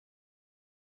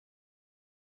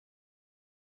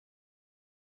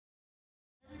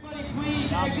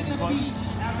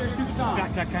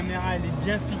J'espère que la caméra elle est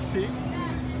bien fixée.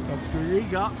 Parce que les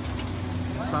gars,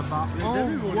 ça va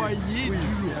envoyer du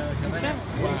lourd.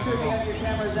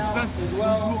 Suksan, c'est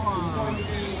toujours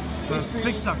un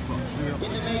spectacle.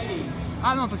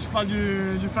 Ah non, toi tu parles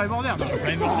du flyboarder. Le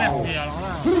flyboarder, c'est alors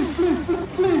là.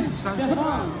 Suksan, c'est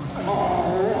pas.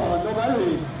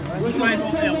 Je suis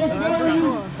flyboarder, ça va être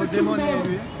chaud. Faut démoner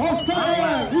lui. Of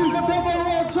Thailand, he's the Flyboard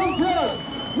World Champion,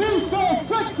 Mr.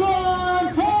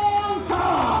 Suksan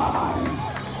TongThai.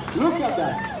 Look at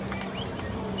that.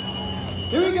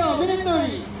 Here we go, minute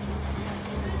 30.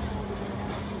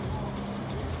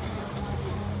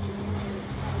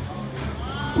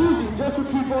 Easy, just a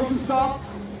 240 starts.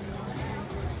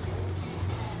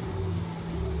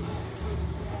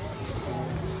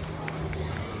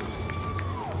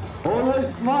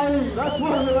 Always smiling, that's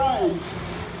why we like.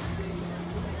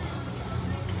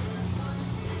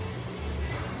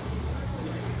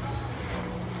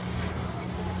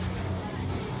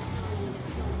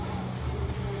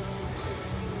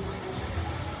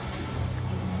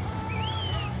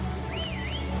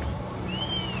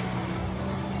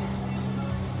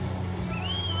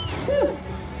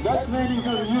 That man is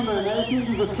not human, I think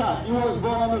he's a cat. He was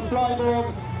born on a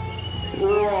flyboard.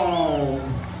 Wow.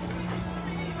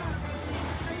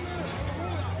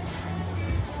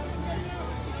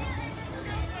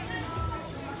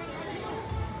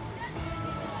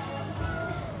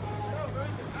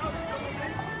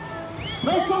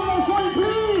 Make some noise for him,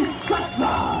 please!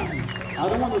 Suksan! I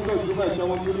don't want to talk too much, I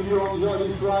want you to enjoy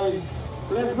this ride.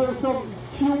 Let's go some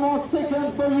few more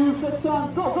seconds for you,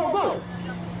 Suksan. Go, go, go!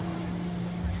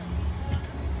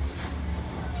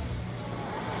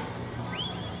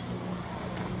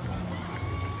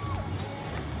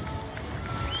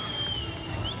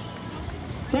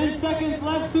 Ten seconds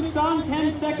left, Suksan,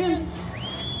 10 seconds.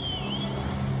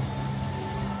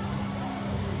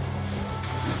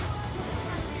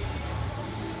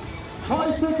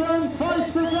 Five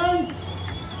seconds.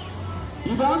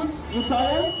 You done? You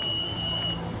tired?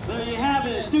 There you have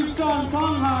it, Suksan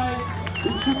TongThai.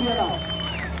 It should be enough.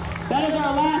 That is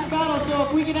our last battle, so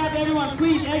if we can have everyone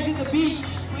please exit the beach.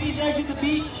 Please exit the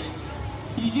beach.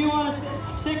 You do want to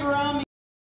stick around.